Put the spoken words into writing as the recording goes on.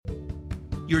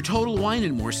Your Total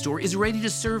Wine & More store is ready to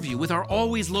serve you with our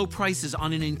always low prices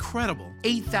on an incredible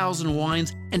 8,000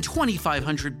 wines and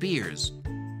 2,500 beers.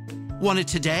 Want it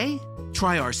today?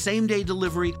 Try our same-day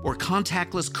delivery or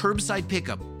contactless curbside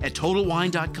pickup at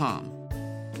TotalWine.com.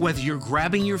 Whether you're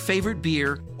grabbing your favorite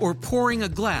beer or pouring a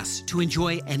glass to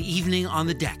enjoy an evening on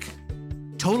the deck,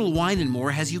 Total Wine & More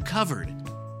has you covered.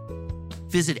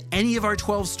 Visit any of our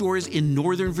 12 stores in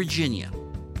Northern Virginia.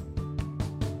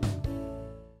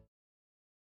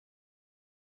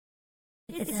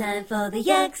 It's time for the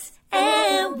X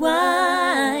and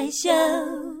Y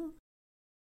Show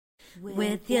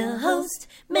with your host,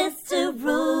 Mr.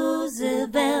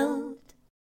 Roosevelt.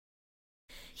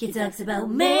 He talks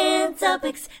about man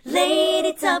topics,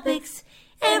 lady topics,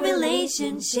 and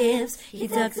relationships. He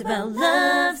talks about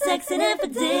love, sex, and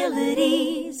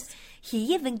infidelities.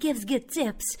 He even gives good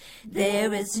tips.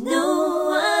 There is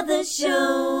no other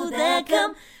show that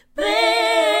compares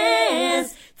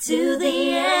to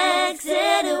the X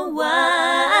and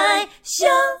Y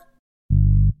Show.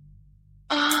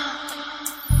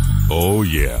 Oh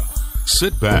yeah.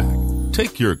 Sit back,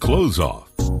 take your clothes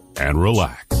off, and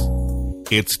relax.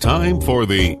 It's time for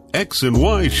the X and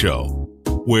Y Show,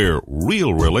 where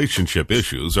real relationship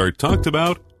issues are talked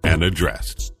about and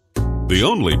addressed. The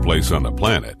only place on the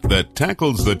planet that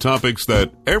tackles the topics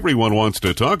that everyone wants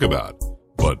to talk about,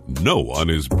 but no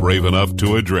one is brave enough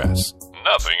to address.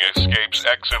 Nothing escapes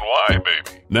X and Y,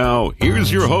 baby. Now,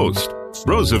 here's your host,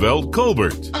 Roosevelt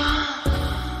Colbert.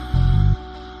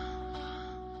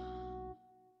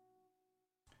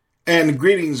 And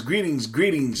greetings, and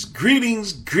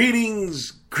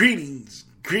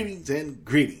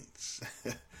greetings.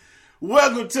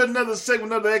 Welcome to another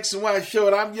segment of the X and Y Show,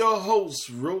 and I'm your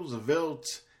host,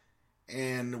 Roosevelt,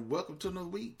 and welcome to another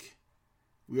week.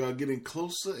 We are getting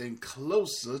closer and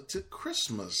closer to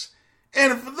Christmas.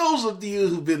 And for those of you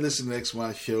who've been listening to the X and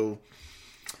Y Show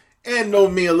and know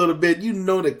me a little bit, you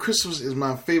know that Christmas is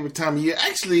my favorite time of year.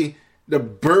 Actually, the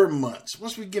Burr months.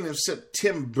 Once we get in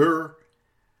September,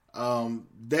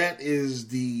 that is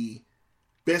the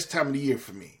best time of the year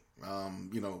for me.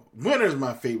 Winter is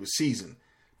my favorite season,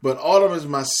 but autumn is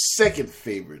my second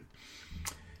favorite.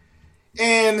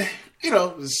 And,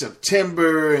 it's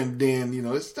September, and then,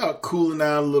 it starts cooling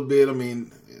down a little bit. I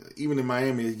mean, even in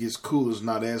Miami, it gets cooler. It's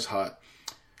not as hot.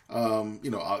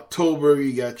 October,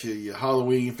 you got your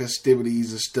Halloween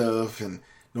festivities and stuff. And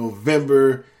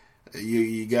November,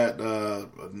 you got a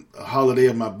holiday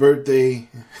of my birthday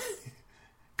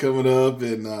coming up.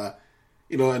 And,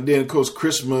 and then, of course,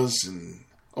 Christmas and,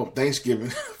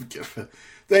 Thanksgiving.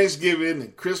 Thanksgiving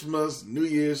and Christmas, New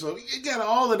Year. So you got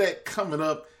all of that coming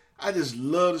up. I just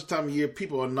love this time of year.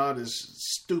 People are not as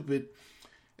stupid.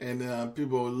 And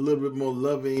people are a little bit more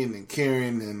loving and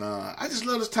caring. And I just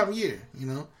love this time of year,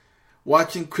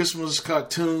 Watching Christmas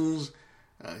cartoons,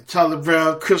 Charlie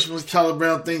Brown Christmas, Charlie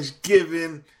Brown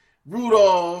Thanksgiving,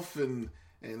 Rudolph, and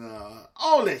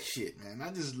all that shit, man. I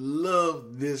just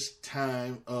love this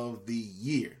time of the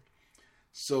year.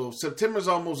 So September's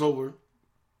almost over.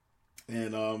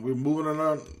 And we're moving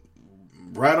on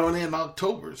right on in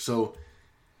October. So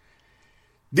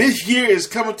this year is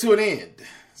coming to an end.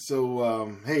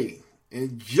 So, hey,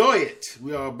 enjoy it.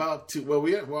 We are about to,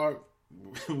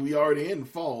 we already in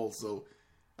fall, so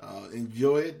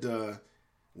enjoy it.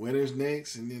 Winter's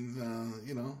next, and then,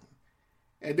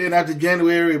 and then after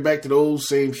January, we're back to the old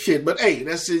same shit. But, hey,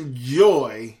 let's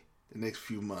enjoy the next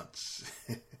few months.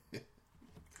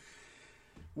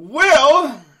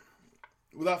 Well,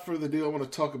 without further ado, I want to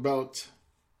talk about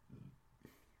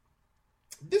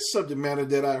this subject matter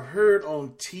that I heard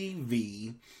on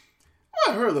TV.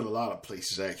 Well, I heard it a lot of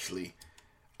places, actually.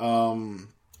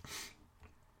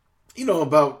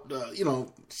 About,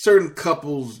 certain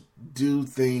couples do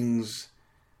things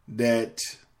that,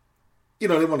 they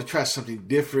want to try something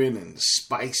different and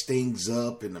spice things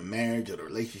up in the marriage or the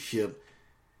relationship.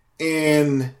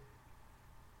 And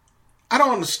I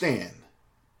don't understand.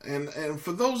 And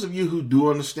for those of you who do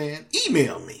understand,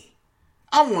 email me.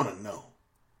 I want to know.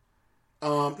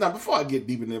 Now, before I get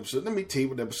deep in the episode, let me tell you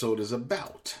what the episode is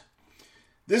about.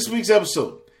 This week's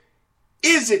episode,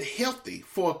 is it healthy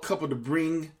for a couple to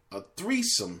bring a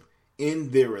threesome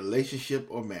in their relationship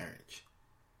or marriage?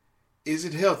 Is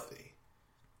it healthy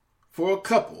for a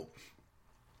couple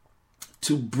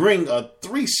to bring a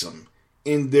threesome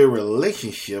in their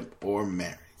relationship or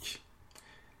marriage?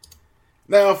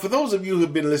 Now, for those of you who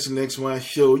have been listening to the XY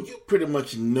Show, you pretty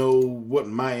much know what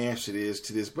my answer is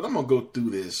to this, but I'm going to go through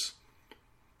this.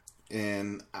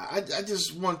 And I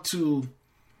just want to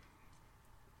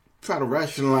try to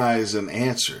rationalize an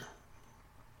answer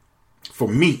for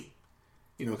me,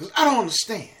 because I don't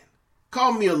understand.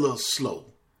 Call me a little slow,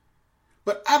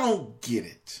 But I don't get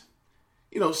it.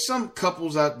 Some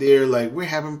couples out there, like, we're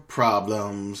having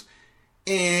problems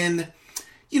and,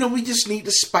 we just need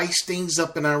to spice things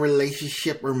up in our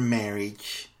relationship or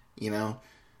marriage,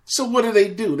 So what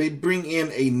do? They bring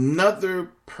in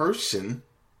another person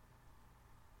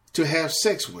to have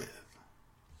sex with.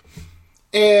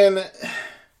 And,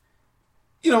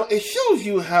 it shows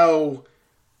you how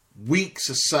weak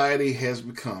society has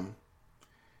become.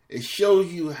 It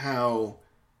shows you how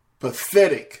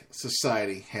pathetic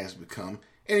society has become.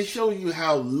 And it shows you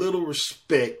how little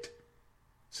respect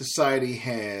society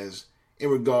has in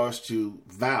regards to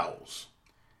vows.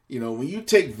 When you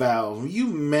take vows, when you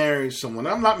marry someone,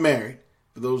 I'm not married,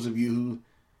 for those of you who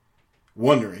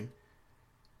wondering,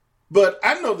 but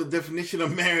I know the definition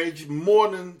of marriage more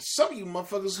than some of you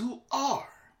motherfuckers who are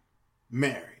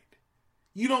married.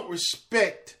 You don't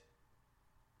respect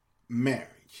marriage.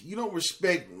 You don't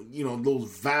respect,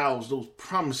 those vows, those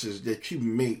promises that you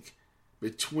make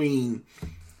between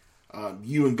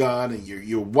you and God and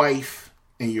your wife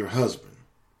and your husband.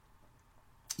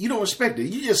 You don't respect it.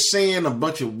 You're just saying a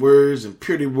bunch of words and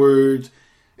pretty words.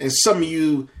 And some of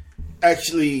you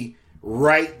actually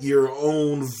write your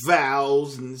own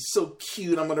vows. And it's so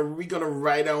cute. We're gonna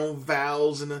write our own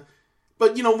vows.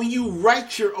 But when you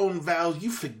write your own vows,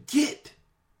 you forget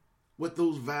what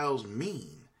those vows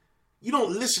mean. You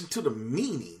don't listen to the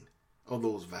meaning of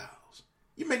those vows.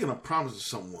 You're making a promise to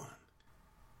someone.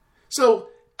 So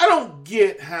I don't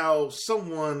get how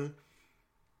someone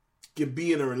can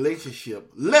be in a relationship,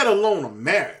 let alone a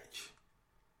marriage,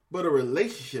 but a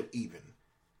relationship even,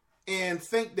 and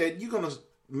think that you're going to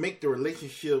make the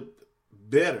relationship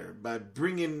better by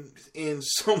bringing in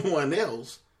someone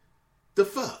else to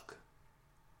fuck.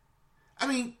 I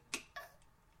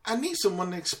need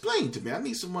someone to explain to me. I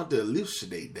need someone to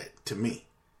elucidate that to me.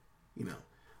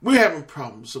 We're having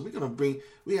problems, so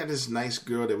we have this nice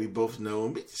girl that we both know,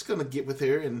 and we're just going to get with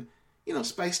her and,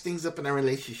 spice things up in our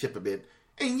relationship a bit.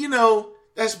 And,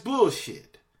 that's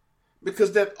bullshit.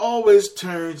 Because that always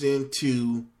turns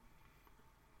into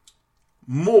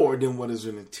more than what is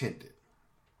intended.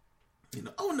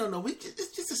 Oh, no,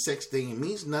 it's just a sex thing. It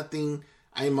means nothing.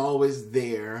 I'm always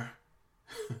there.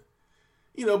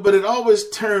 But it always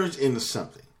turns into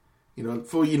something.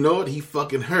 Before you know it, he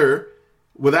fucking her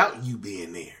without you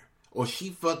being there. Or she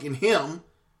fucking him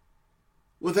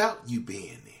without you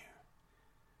being there.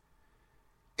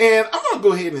 And I'm going to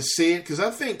go ahead and say it because I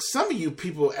think some of you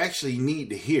people actually need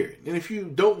to hear it. And if you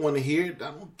don't want to hear it, I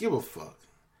don't give a fuck.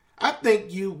 I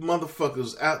think you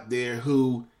motherfuckers out there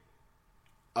who,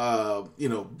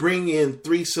 bring in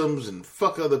threesomes and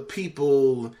fuck other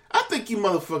people, I think you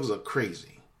motherfuckers are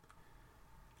crazy.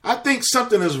 I think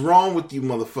something is wrong with you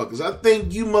motherfuckers. I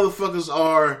think you motherfuckers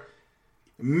are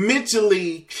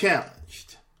mentally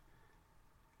challenged.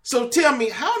 So tell me,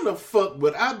 how in the fuck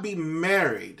would I be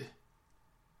married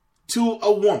to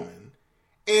a woman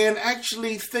and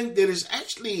actually think that it's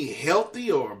actually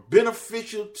healthy or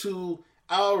beneficial to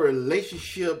our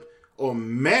relationship or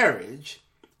marriage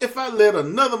if I let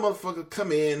another motherfucker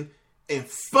come in and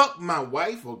fuck my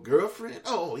wife or girlfriend?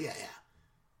 Oh yeah.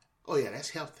 Oh yeah, that's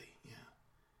healthy. Yeah.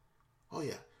 Oh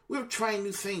yeah. We're trying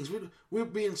new things. We're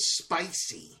being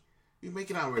spicy. We're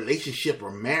making our relationship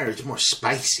or marriage more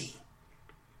spicy.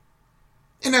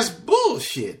 And that's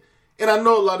bullshit. And I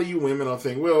know a lot of you women are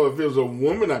thinking, well, if it was a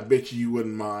woman, I bet you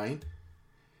wouldn't mind.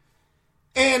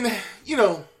 And,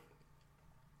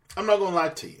 I'm not going to lie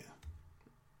to you.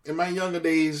 In my younger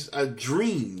days, I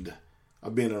dreamed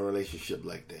of being in a relationship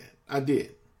like that. I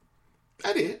did.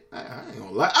 I ain't going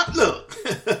to lie. Look,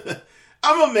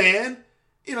 I'm a man.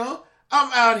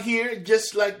 I'm out here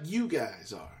just like you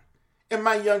guys are. In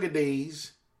my younger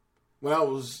days, when I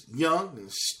was young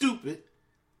and stupid,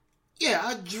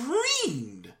 I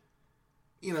dreamed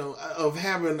of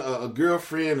having a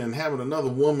girlfriend and having another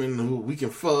woman who we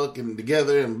can fuck and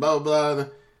together and blah, blah,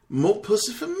 more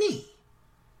pussy for me.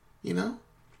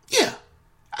 Yeah,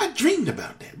 I dreamed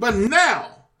about that. But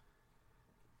now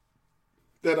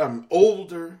that I'm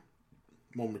older,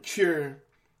 more mature,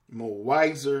 more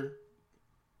wiser,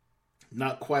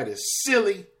 not quite as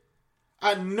silly,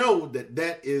 I know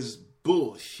that is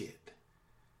bullshit.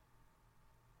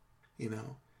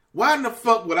 Why in the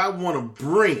fuck would I want to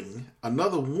bring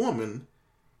another woman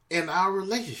in our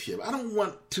relationship? I don't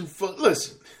want to fuck.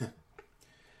 Listen,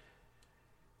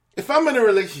 if I'm in a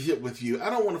relationship with you, I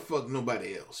don't want to fuck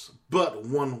nobody else but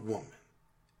one woman.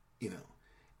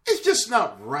 It's just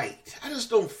not right. I just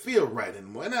don't feel right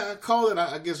anymore. And I call it,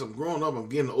 I guess I'm growing up, I'm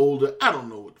getting older. I don't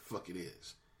know what the fuck it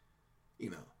is.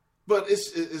 But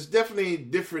it's definitely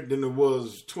different than it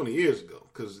was 20 years ago,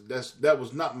 because that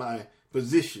was not my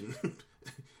position.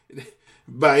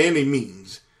 by any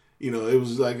means. You know, it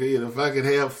was like, if I could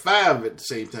have 5 at the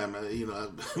same time,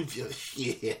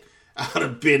 shit, I would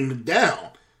have been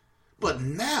down. But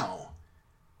now,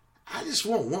 I just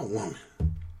want one woman.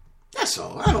 That's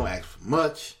all. I don't ask for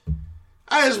much.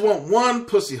 I just want one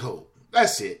pussy hole.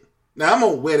 That's it. Now, I'm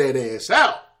going to wear that ass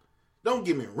out. Don't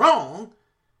get me wrong.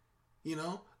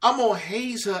 I'm going to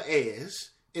haze her ass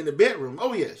in the bedroom.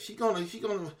 Oh, yeah, she gonna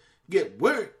get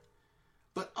work.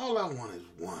 But all I want is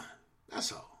one.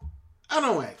 That's all. I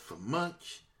don't ask for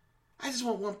much. I just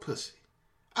want one pussy.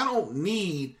 I don't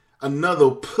need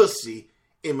another pussy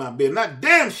in my bed. Not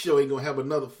damn sure ain't going to have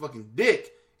another fucking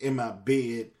dick in my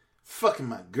bed fucking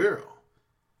my girl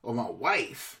or my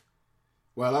wife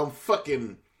while I'm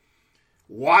fucking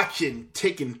watching,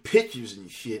 taking pictures and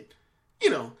shit.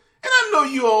 And I know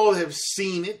you all have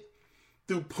seen it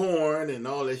through porn and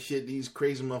all that shit. These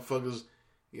crazy motherfuckers,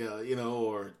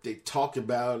 or they talk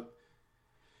about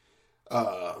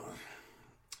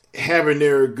having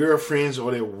their girlfriends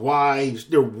or their wives,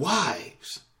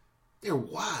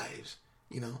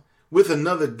 with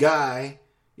another guy,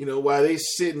 while they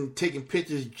sitting taking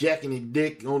pictures, jacking their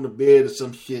dick on the bed or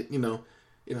some shit,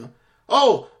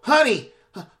 Oh, honey,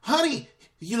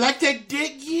 you like that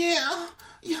dick? Yeah,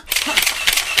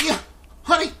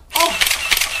 honey. Oh.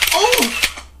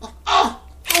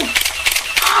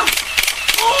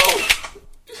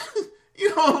 You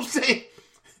know what I'm saying?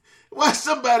 Why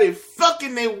somebody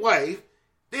fucking their wife,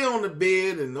 they on the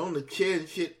bed and on the chair and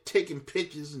shit, taking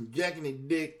pictures and jacking their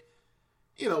dick.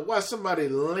 Why somebody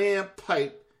laying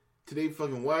pipe to their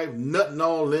fucking wife, nutting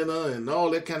all in her and all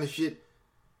that kind of shit.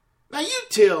 Now you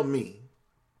tell me,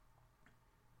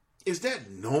 is that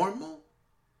normal?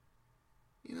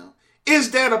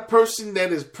 Is that a person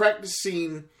that is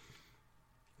practicing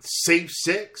safe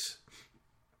sex?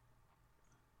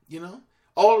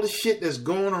 All the shit that's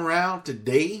going around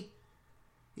today,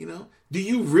 do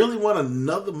you really want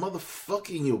another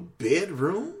motherfucker in your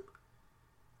bedroom?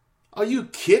 Are you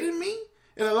kidding me?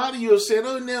 And a lot of you are saying,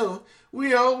 oh no,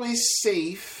 we're always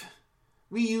safe.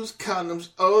 We use condoms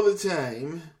all the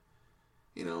time.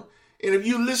 And if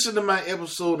you listen to my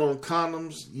episode on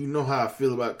condoms, you know how I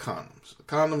feel about condoms.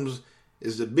 Condoms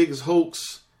is the biggest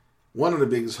hoax, one of the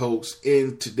biggest hoax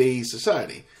in today's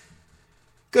society.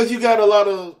 Because you got a lot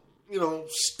of,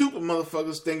 stupid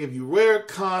motherfuckers think if you wear a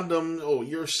condom, oh,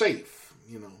 you're safe.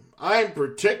 I'm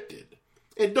protected.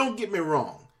 And don't get me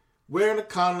wrong. Wearing a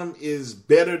condom is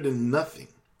better than nothing.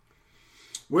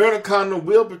 Wearing a condom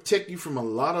will protect you from a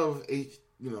lot of,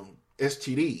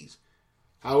 STDs.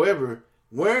 However,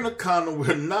 wearing a condom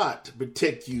will not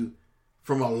protect you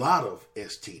from a lot of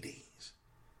STDs.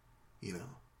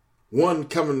 One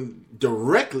coming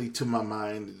directly to my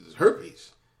mind is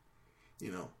herpes.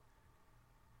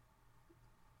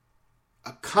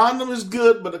 A condom is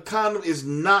good, but a condom is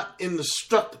not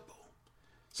indestructible.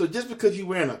 So just because you're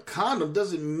wearing a condom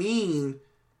doesn't mean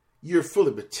you're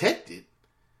fully protected.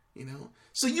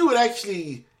 So you would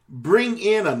actually bring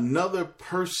in another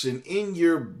person in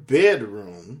your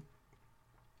bedroom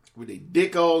with a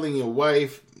dick all in your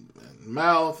wife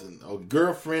mouth and or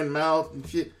girlfriend mouth and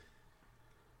shit,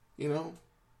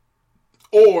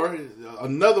 or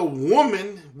another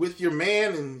woman with your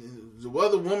man and the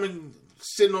other woman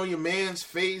sitting on your man's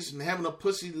face and having a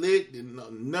pussy licked and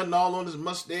nothing all on his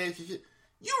mustache and shit.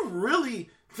 You really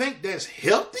think that's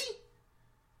healthy?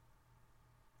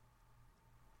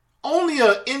 Only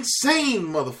an insane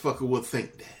motherfucker would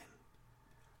think that.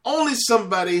 Only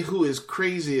somebody who is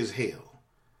crazy as hell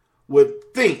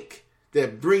would think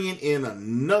that bringing in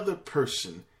another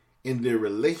person in their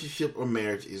relationship or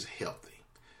marriage is healthy.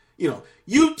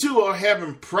 You two are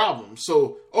having problems,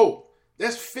 so,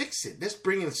 let's fix it. Let's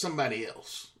bring in somebody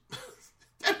else.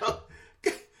 that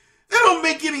don't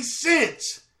make any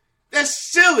sense.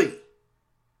 That's silly.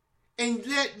 And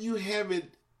yet you have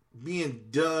it being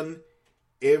done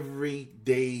every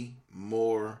day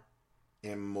more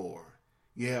and more.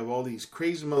 You have all these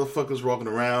crazy motherfuckers walking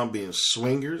around being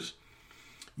swingers.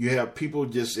 You have people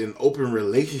just in open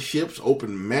relationships,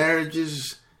 open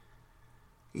marriages.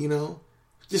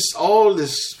 Just all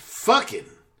this fucking.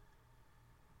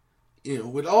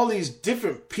 With all these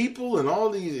different people and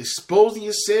all these exposing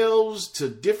yourselves to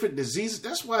different diseases.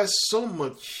 That's why there's so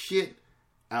much shit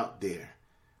out there.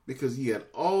 Because you got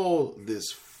all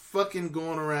this fucking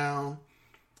going around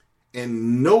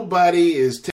and nobody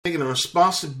is taking a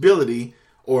responsibility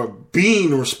or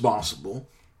being responsible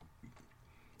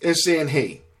and saying,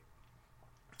 hey,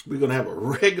 we're going to have a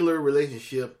regular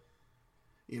relationship.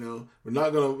 We're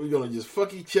going to just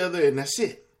fuck each other and that's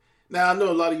it. Now, I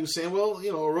know a lot of you saying, well,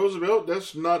 Roosevelt,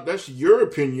 that's your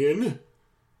opinion.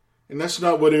 And that's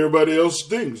not what everybody else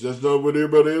thinks. That's not what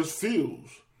everybody else feels.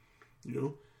 You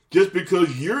know, just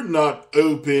because you're not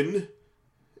open,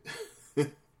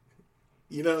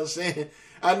 you know what I'm saying?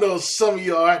 I know some of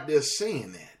you are out there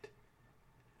saying that.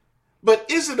 But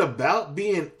is it about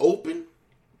being open?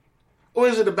 Or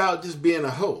is it about just being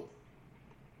a hoe?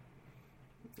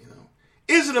 You know,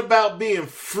 is it about being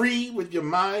free with your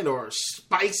mind or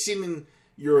spicing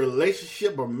your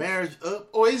relationship or marriage up?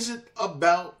 Or is it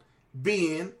about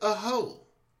being a hoe?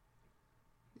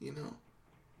 You know,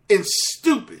 and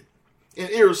stupid and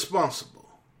irresponsible.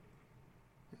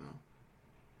 You know,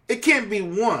 it can't be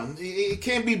one. It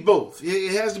can't be both.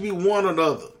 It has to be one or the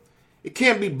other. It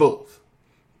can't be both.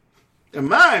 In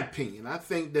my opinion, I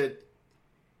think that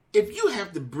if you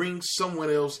have to bring someone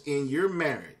else in your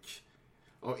marriage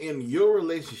or in your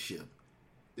relationship,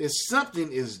 then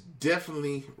something is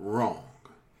definitely wrong.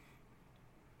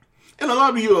 And a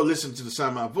lot of you who are listening to the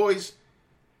sound of my voice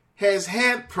has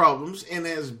had problems and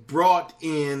has brought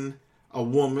in a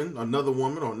woman, another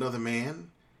woman, or another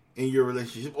man in your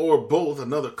relationship, or both,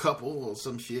 another couple, or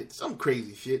some shit, some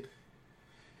crazy shit.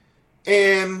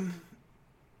 And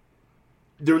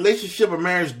the relationship or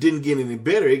marriage didn't get any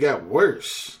better. It got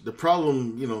worse. The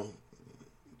problem, you know,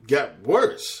 got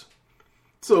worse.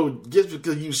 So just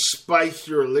because you spice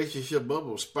your relationship up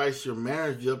or spice your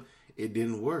marriage up, it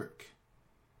didn't work.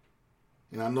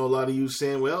 And I know a lot of you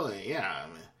saying, well, yeah, I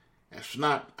mean, it's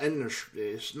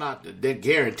not that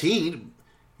guaranteed,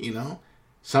 you know.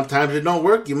 Sometimes it don't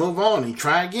work. You move on and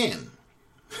try again.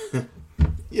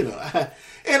 You know,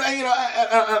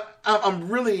 I'm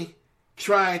really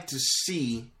trying to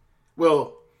see.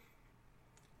 Well,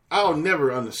 I'll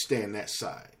never understand that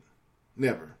side,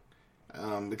 never,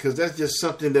 because that's just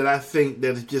something that I think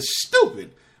that is just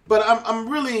stupid. But I'm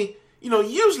really, you know,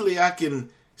 usually I can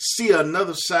see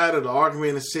another side of the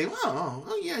argument and say,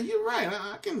 oh yeah, you're right.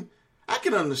 I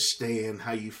can understand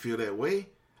how you feel that way.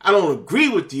 I don't agree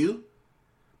with you,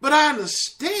 but I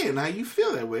understand how you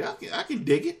feel that way. I can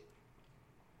dig it.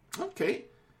 Okay.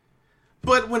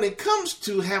 But when it comes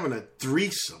to having a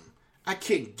threesome, I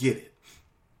can't get it.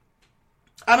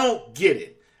 I don't get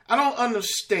it. I don't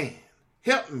understand.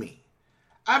 Help me.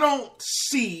 I don't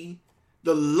see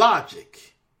the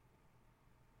logic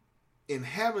in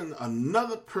having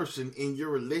another person in your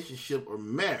relationship or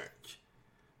marriage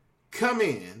come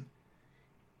in,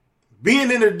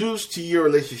 being introduced to your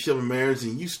relationship or marriage,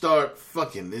 and you start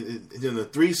fucking in a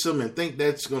threesome and think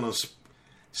that's going to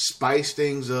spice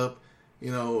things up,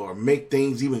 you know, or make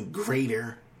things even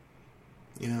greater,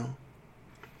 you know.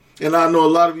 And I know a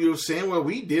lot of you are saying, well,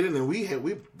 we did it and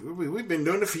we've been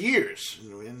doing it for years, you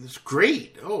know, and it's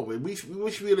great. Oh, we wish we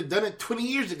would have done it 20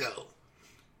 years ago.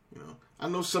 You know, I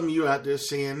know some of you out there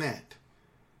saying that.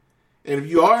 And if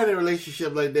you are in a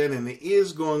relationship like that and it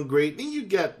is going great, then you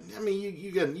got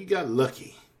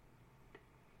lucky.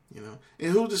 You know,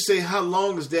 and who's to say how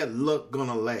long is that luck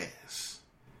gonna last?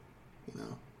 You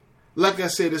know, like I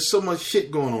said, there's so much shit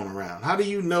going on around. How do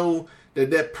you know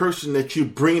that person that you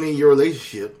bring in your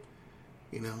relationship,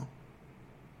 you know,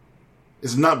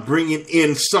 is not bringing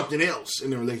in something else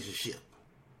in the relationship?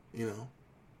 You know,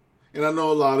 and I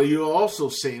know a lot of you are also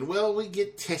saying, well, we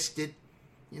get tested,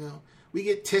 you know. We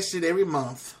get tested every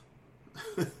month.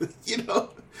 you know,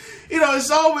 it's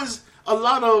always a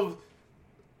lot of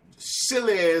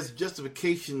silly ass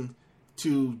justification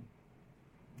to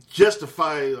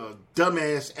justify a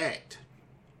dumbass act.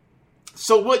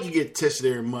 So what, you get tested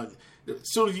every month?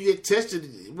 As soon as you get tested,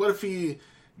 what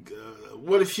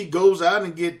if she goes out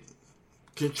and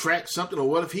contracts something, or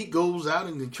what if he goes out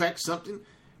and contracts something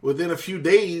within a few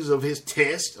days of his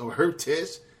test or her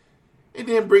test, and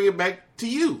then bring it back to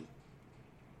you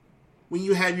when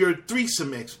you have your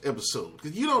threesome episode?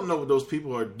 Because you don't know what those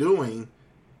people are doing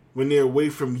when they're away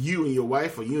from you and your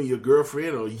wife, or you and your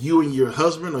girlfriend, or you and your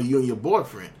husband, or you and your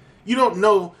boyfriend. You don't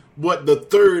know what the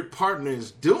third partner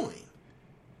is doing.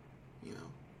 You know,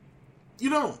 you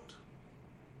don't.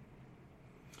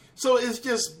 So it's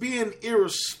just being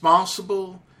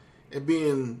irresponsible and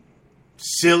being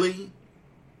silly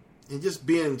and just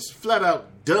being flat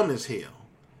out dumb as hell.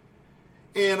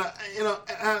 And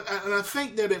I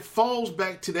think that it falls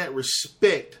back to that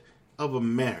respect of a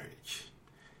marriage.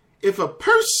 If a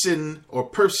person, or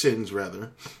persons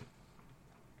rather,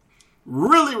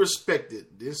 really respected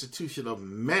the institution of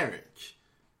marriage,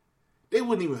 they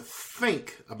wouldn't even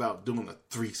think about doing a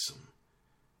threesome.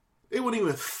 They wouldn't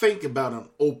even think about an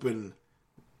open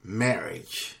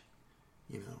marriage,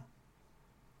 you know,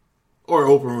 or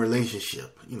open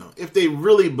relationship. You know, if they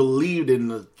really believed in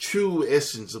the true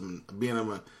essence of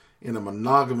being in a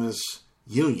monogamous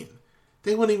union,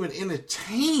 they wouldn't even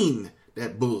entertain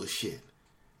that bullshit.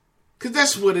 Because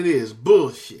that's what it is.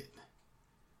 Bullshit.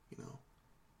 You know.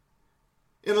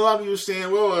 And a lot of you are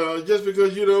saying, well, just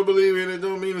because you don't believe in it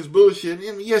don't mean it's bullshit.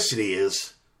 I mean, yes, it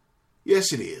is.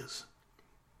 Yes, it is.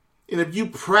 And if you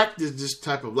practice this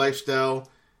type of lifestyle,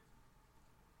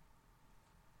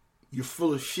 you're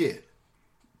full of shit.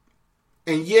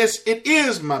 And yes, it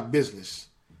is my business.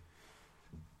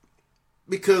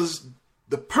 Because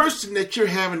the person that you're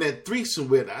having that threesome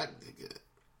with,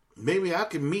 maybe I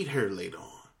can meet her later on.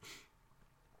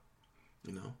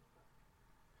 You know?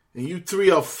 And you three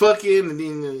are fucking, and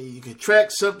then you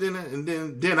contract something,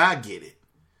 and then I get it.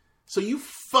 So you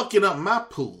fucking up my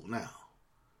pool now.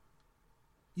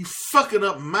 You fucking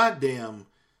up my damn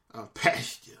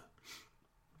pasture.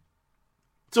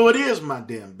 So it is my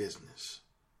damn business.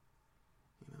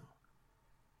 You know?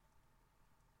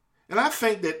 And I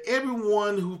think that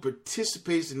everyone who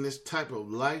participates in this type of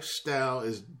lifestyle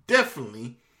is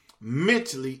definitely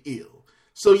mentally ill.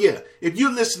 So yeah, if you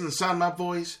listen to the sound of my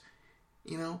voice,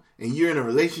 you know, and you're in a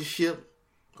relationship,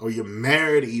 or you're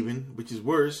married even, which is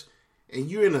worse,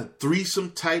 and you're in a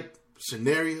threesome type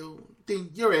scenario, then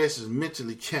your ass is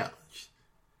mentally challenged.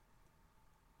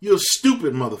 You're a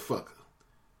stupid motherfucker.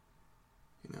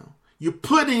 You know, you're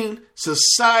putting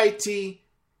society,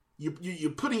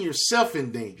 you're putting yourself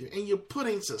in danger, and you're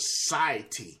putting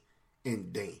society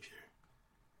in danger.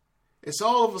 It's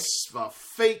all of a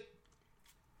fake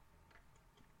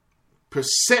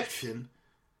perception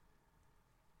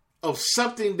of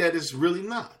something that is really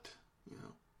not. You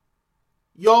know,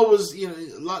 you always, you know,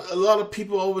 a lot of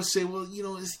people always say, well, you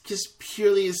know, it's just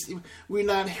purely, we're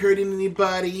not hurting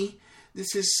anybody.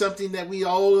 This is something that we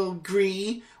all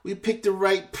agree. We picked the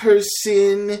right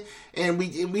person, and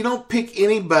we don't pick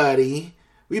anybody.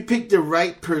 We pick the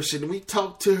right person. We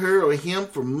talk to her or him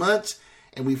for months,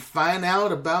 and we find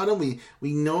out about them.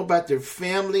 We know about their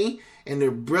family and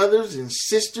their brothers and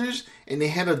sisters, and they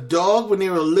had a dog when they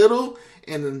were little,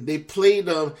 and they played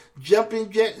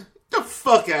jumping jack. Get the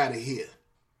fuck out of here.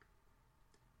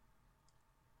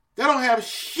 That don't have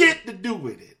shit to do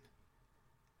with it.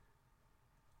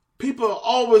 People are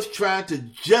always trying to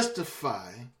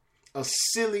justify a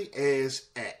silly ass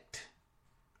act.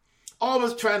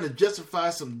 Always trying to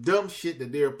justify some dumb shit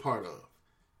that they're a part of.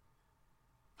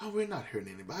 Oh, we're not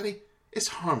hurting anybody. It's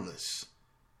harmless.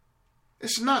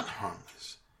 It's not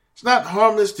harmless. It's not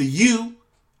harmless to you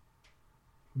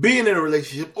being in a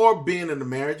relationship or being in a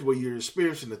marriage where you're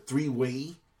experiencing a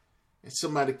three-way and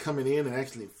somebody coming in and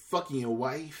actually fucking your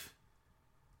wife.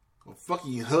 Or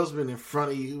fucking your husband in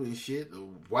front of you and shit. Or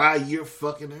while you're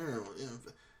fucking her. You know,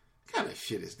 what kind of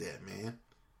shit is that, man?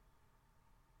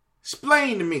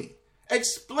 Explain to me.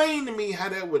 Explain to me how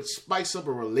that would spice up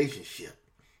a relationship.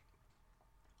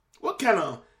 What kind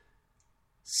of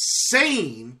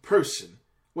sane person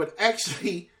would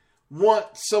actually want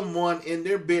someone in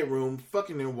their bedroom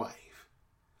fucking their wife?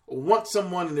 Or want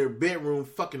someone in their bedroom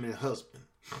fucking their husband?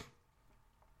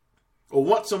 Or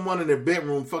want someone in their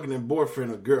bedroom fucking their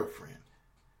boyfriend or girlfriend,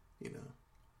 you know,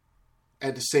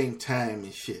 at the same time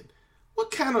and shit.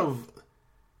 What kind of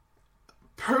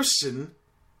person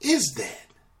is that?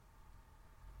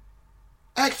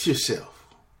 Ask yourself.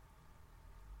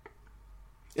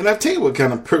 And I tell you what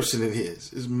kind of person it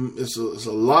is. It's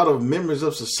a lot of members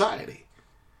of society.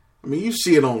 I mean, you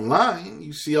see it online.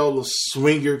 You see all the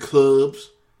swinger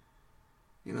clubs.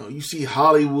 You know, you see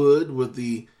Hollywood with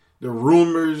the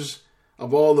rumors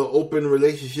of all the open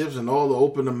relationships and all the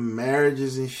open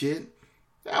marriages and shit.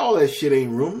 All that shit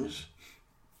ain't rumors.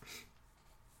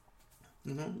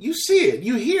 You know, you see it.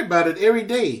 You hear about it every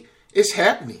day. It's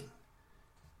happening.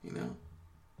 You know.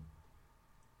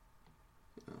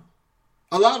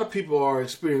 A lot of people are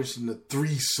experiencing the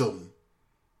threesome,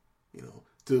 you know,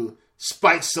 to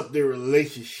spice up their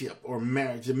relationship or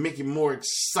marriage and make it more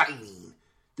exciting,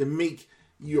 to make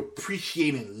you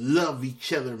appreciate and love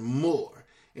each other more.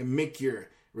 And make your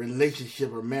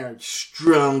relationship or marriage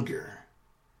stronger.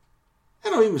 That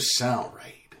don't even sound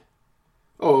right.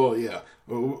 Oh, yeah.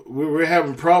 We're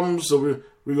having problems, so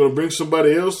we're going to bring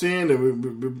somebody else in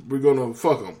and we're going to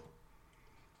fuck them.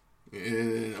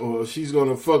 And, or she's going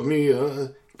to fuck me. Get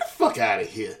the fuck out of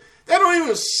here. That don't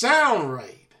even sound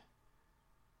right.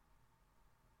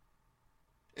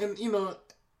 And, you know,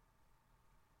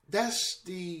 that's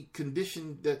the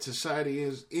condition that society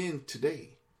is in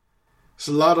today. It's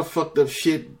a lot of fucked up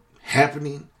shit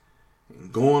happening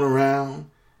and going around.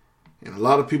 And a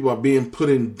lot of people are being put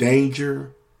in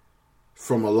danger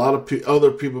from a lot of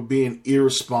other people being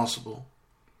irresponsible.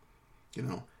 You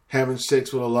know, having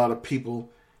sex with a lot of people,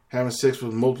 having sex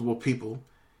with multiple people,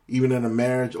 even in a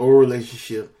marriage or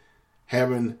relationship,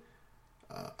 having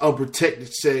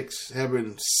unprotected sex,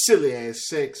 having silly ass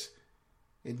sex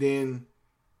and then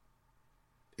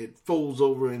it folds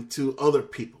over into other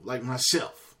people, like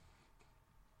myself.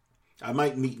 I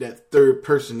might meet that third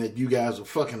person that you guys were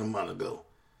fucking a month ago.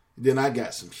 Then I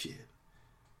got some shit.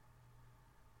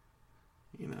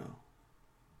 You know.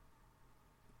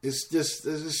 It's just,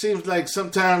 it seems like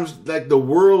sometimes like the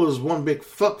world is one big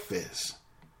fuck fest.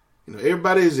 You know,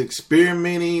 everybody is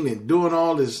experimenting and doing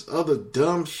all this other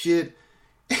dumb shit.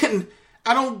 And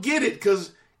I don't get it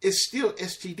because it's still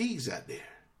STDs out there.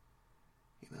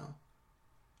 You know,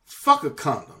 fuck a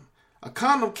condom. A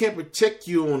condom can't protect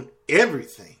you on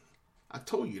everything. I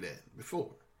told you that before.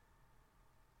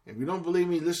 If you don't believe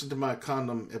me, listen to my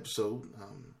condom episode.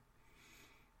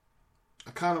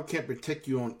 A condom can't protect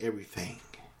you on everything.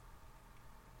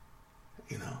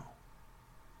 You know,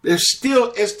 there's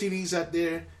still STDs out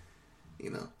there, you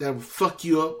know, that will fuck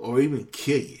you up or even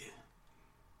kill you.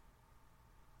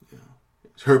 You know,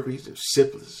 there's herpes, there's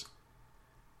syphilis,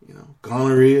 you know,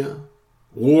 gonorrhea,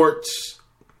 warts,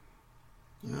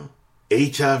 you know,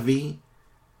 HIV,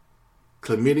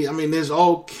 chlamydia. I mean, there's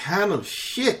all kind of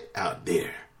shit out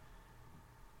there,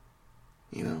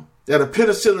 you know, that a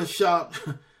penicillin shot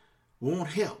won't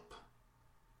help.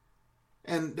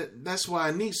 And that's why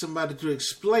I need somebody to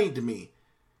explain to me,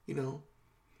 you know,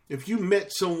 if you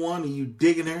met someone and you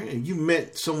digging her and you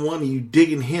met someone and you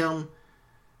digging him,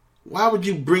 why would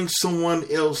you bring someone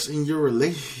else in your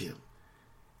relationship?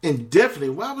 And definitely,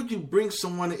 why would you bring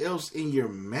someone else in your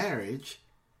marriage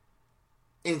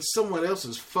and someone else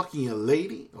is fucking your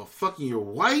lady or fucking your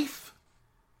wife?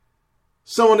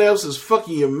 Someone else is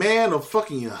fucking your man or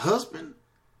fucking your husband?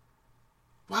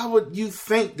 Why would you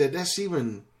think that that's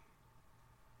even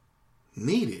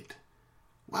needed?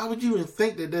 Why would you even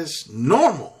think that that's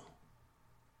normal?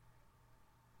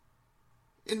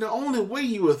 And the only way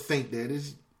you would think that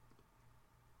is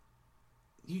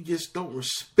you just don't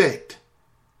respect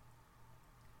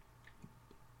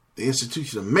the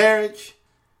institution of marriage.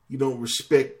 You don't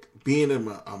respect being in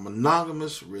a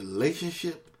monogamous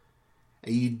relationship.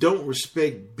 And you don't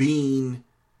respect being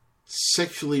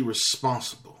sexually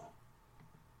responsible.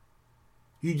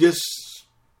 You just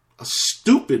a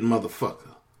stupid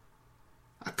motherfucker.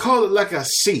 I call it like I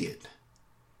see it.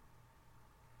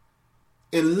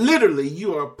 And literally,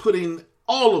 you are putting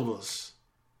all of us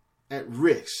at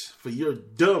risk for your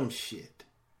dumb shit.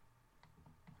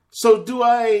 So do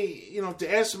I,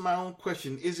 to answer my own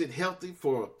question, is it healthy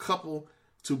for a couple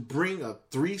to bring a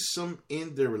threesome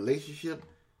in their relationship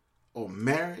or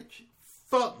marriage?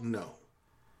 Fuck no.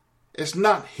 It's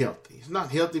not healthy. It's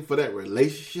not healthy for that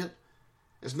relationship.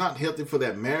 It's not healthy for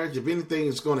that marriage. If anything,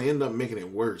 it's going to end up making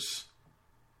it worse.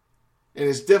 And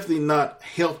it's definitely not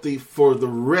healthy for the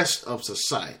rest of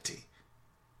society.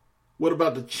 What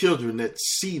about the children that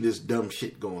see this dumb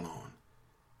shit going on?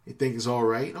 They think it's all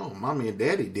right. Oh, mommy and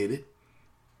daddy did it.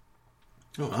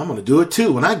 Oh, I'm going to do it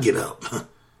too when I get up.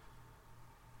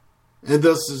 And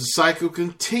thus the cycle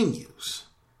continues.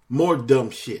 More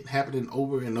dumb shit happening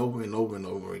over and over and over and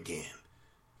over again.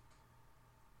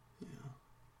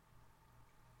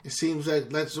 It seems like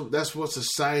that's what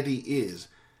society is.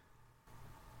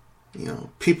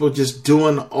 People just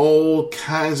doing all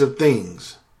kinds of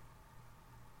things.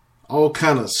 All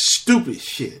kind of stupid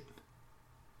shit.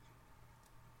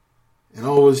 And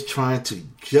always trying to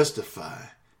justify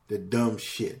the dumb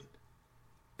shit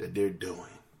that they're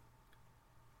doing.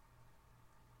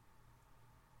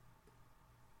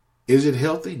 Is it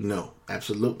healthy? No,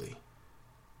 absolutely.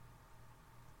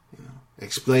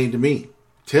 Explain to me.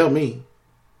 Tell me.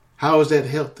 How is that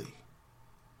healthy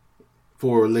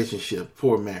for a relationship,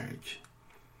 for a marriage,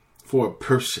 for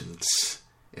persons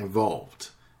involved?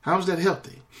 How is that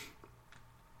healthy?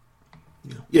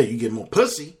 Yeah, you get more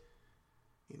pussy.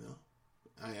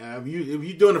 If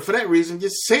you're doing it for that reason,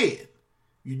 just say it.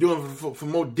 You're doing it for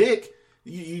more dick.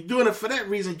 You're doing it for that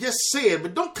reason, just say it.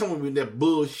 But don't come with that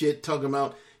bullshit talking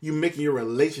about you making your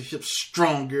relationship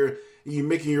stronger, you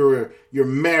making your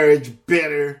marriage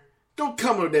better. Don't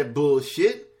come with that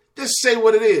bullshit. Just say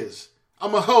what it is.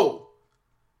 I'm a hoe.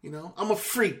 I'm a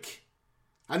freak.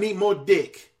 I need more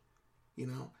dick.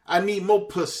 I need more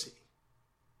pussy.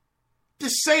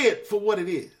 Just say it for what it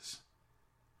is.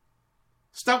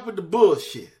 Stop with the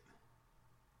bullshit.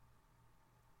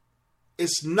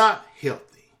 It's not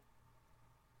healthy.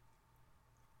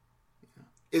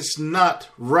 It's not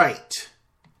right.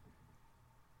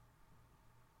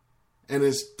 And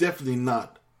it's definitely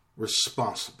not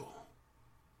responsible.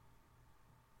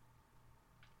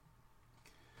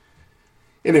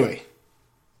 Anyway,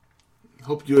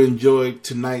 hope you enjoyed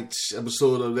tonight's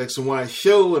episode of the X and Y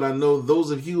Show. And I know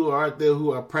those of you who are out there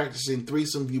who are practicing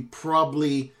threesome, you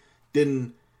probably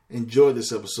didn't enjoy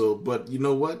this episode. But you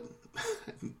know what?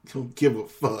 don't give a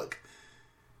fuck.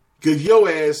 Because your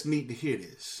ass need to hear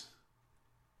this.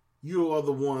 You are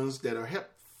the ones that are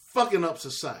fucking up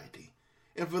society.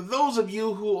 And for those of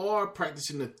you who are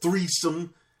practicing the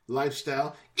threesome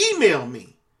lifestyle, email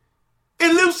me.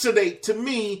 Elucidate to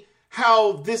me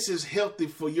how this is healthy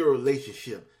for your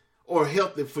relationship or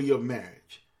healthy for your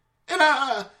marriage.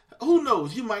 And who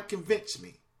knows, you might convince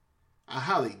me. I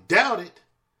highly doubt it.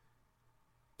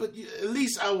 But at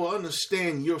least I will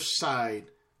understand your side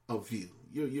of view,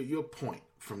 your point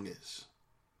from this.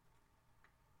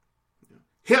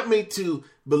 Help me to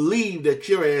believe that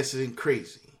your ass isn't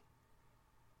crazy.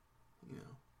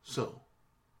 So,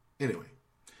 anyway.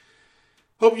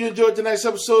 Hope you enjoyed tonight's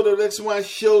episode of the X&Y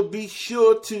Show. Be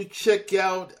sure to check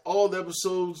out all the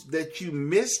episodes that you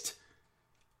missed.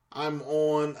 I'm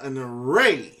on an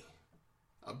array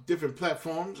of different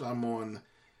platforms. I'm on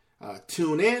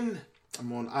TuneIn.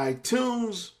 I'm on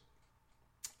iTunes.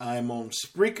 I'm on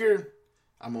Spreaker.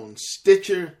 I'm on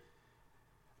Stitcher.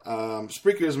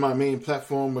 Spreaker is my main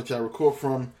platform, which I record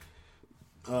from.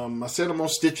 I said I'm on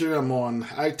Stitcher. I'm on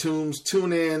iTunes,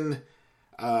 TuneIn.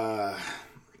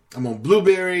 I'm on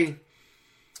Blueberry.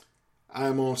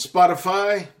 I'm on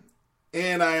Spotify.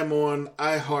 And I am on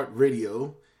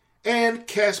iHeartRadio and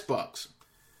Castbox.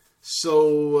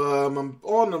 So I'm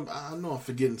on them. I know I'm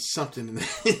forgetting something,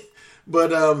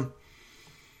 but I'm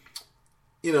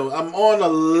on a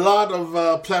lot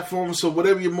of platforms. So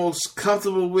whatever you're most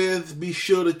comfortable with, be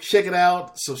sure to check it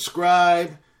out.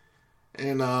 Subscribe,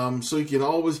 and so you can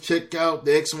always check out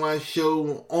the X&Y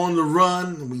Show on the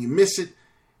run. When you miss it,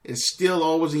 it's still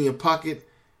always in your pocket,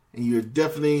 and you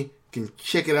definitely can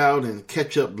check it out and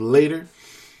catch up later.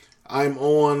 I'm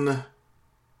on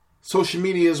social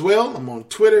media as well. I'm on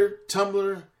Twitter,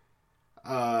 Tumblr,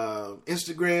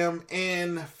 Instagram,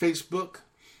 and Facebook.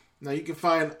 Now you can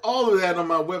find all of that on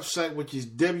my website, which is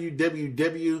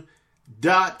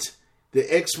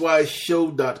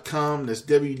www.thexyshow.com. That's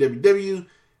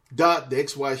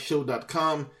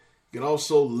www.thexyshow.com. You can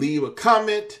also leave a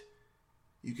comment.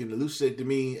 You can elucidate to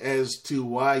me as to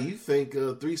why you think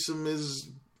a threesome is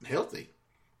healthy.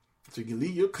 So you can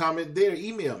leave your comment there.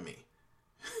 Email me.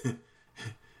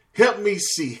 Help me.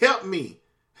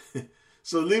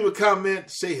 So leave a comment.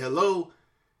 Say hello.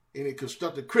 Any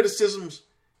constructive criticisms.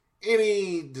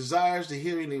 Any desires to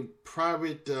hear any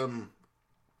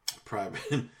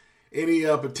any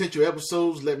potential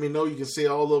episodes, let me know. You can say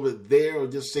all over there or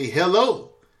just say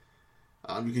hello.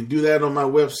 You can do that on my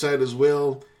website as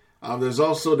well. There's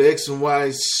also the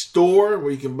X&Y store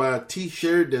where you can buy a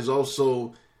t-shirt. There's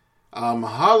also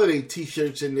holiday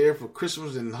t-shirts in there for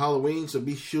Christmas and Halloween. So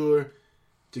be sure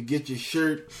to get your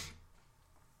shirt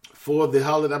for the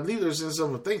holiday. I believe there's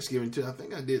some for Thanksgiving too. I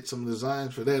think I did some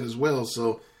designs for that as well.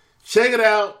 So check it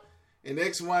out in the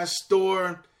X&Y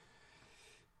store.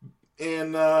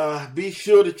 And be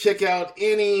sure to check out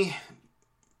any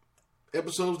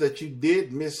episodes that you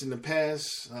did miss in the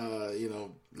past.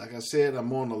 Like I said,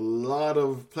 I'm on a lot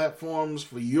of platforms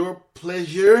for your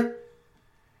pleasure.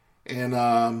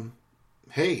 And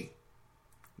hey,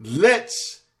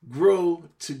 let's grow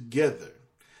together.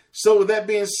 So with that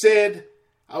being said,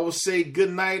 I will say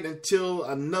good night until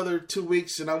another 2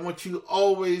 weeks. And I want you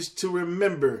always to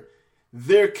remember,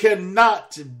 there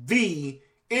cannot be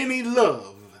any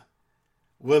love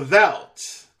without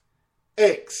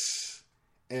X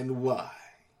and Y.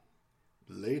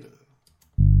 Later.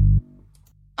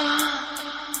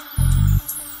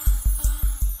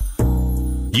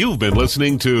 You've been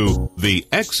listening to The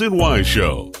X and Y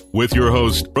Show with your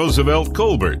host, Roosevelt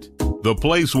Colbert, the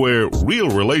place where real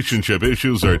relationship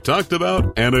issues are talked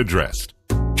about and addressed.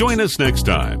 Join us next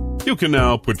time. You can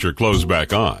now put your clothes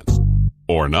back on.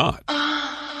 Or not.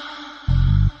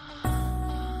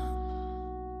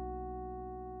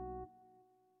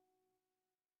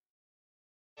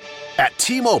 At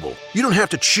T-Mobile, you don't have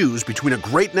to choose between a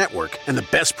great network and the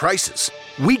best prices.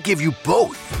 We give you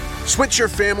both. Switch your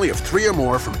family of 3 or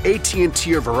more from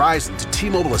AT&T or Verizon to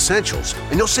T-Mobile Essentials,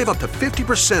 and you'll save up to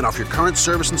 50% off your current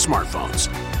service and smartphones.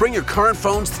 Bring your current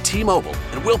phones to T-Mobile,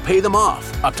 and we'll pay them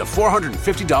off, up to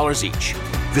 $450 each.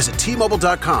 Visit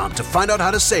T-Mobile.com to find out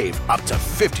how to save up to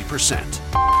 50%.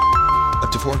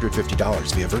 Up to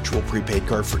 $450 via virtual prepaid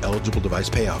card for eligible device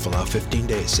payoff. Allow 15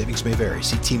 days. Savings may vary.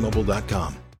 See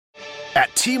T-Mobile.com.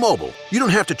 At T-Mobile, you don't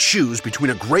have to choose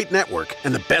between a great network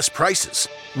and the best prices.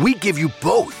 We give you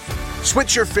both.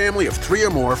 Switch your family of 3 or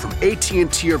more from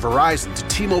AT&T or Verizon to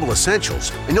T-Mobile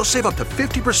Essentials, and you'll save up to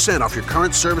 50% off your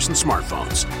current service and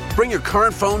smartphones. Bring your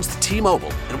current phones to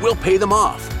T-Mobile, and we'll pay them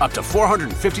off, up to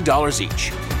 $450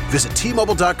 each. Visit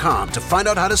T-Mobile.com to find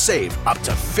out how to save up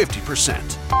to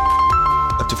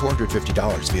 50%. Up to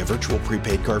 $450 via virtual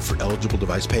prepaid card for eligible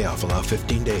device payoff. Allow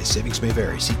 15 days. Savings may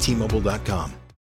vary. See T-Mobile.com.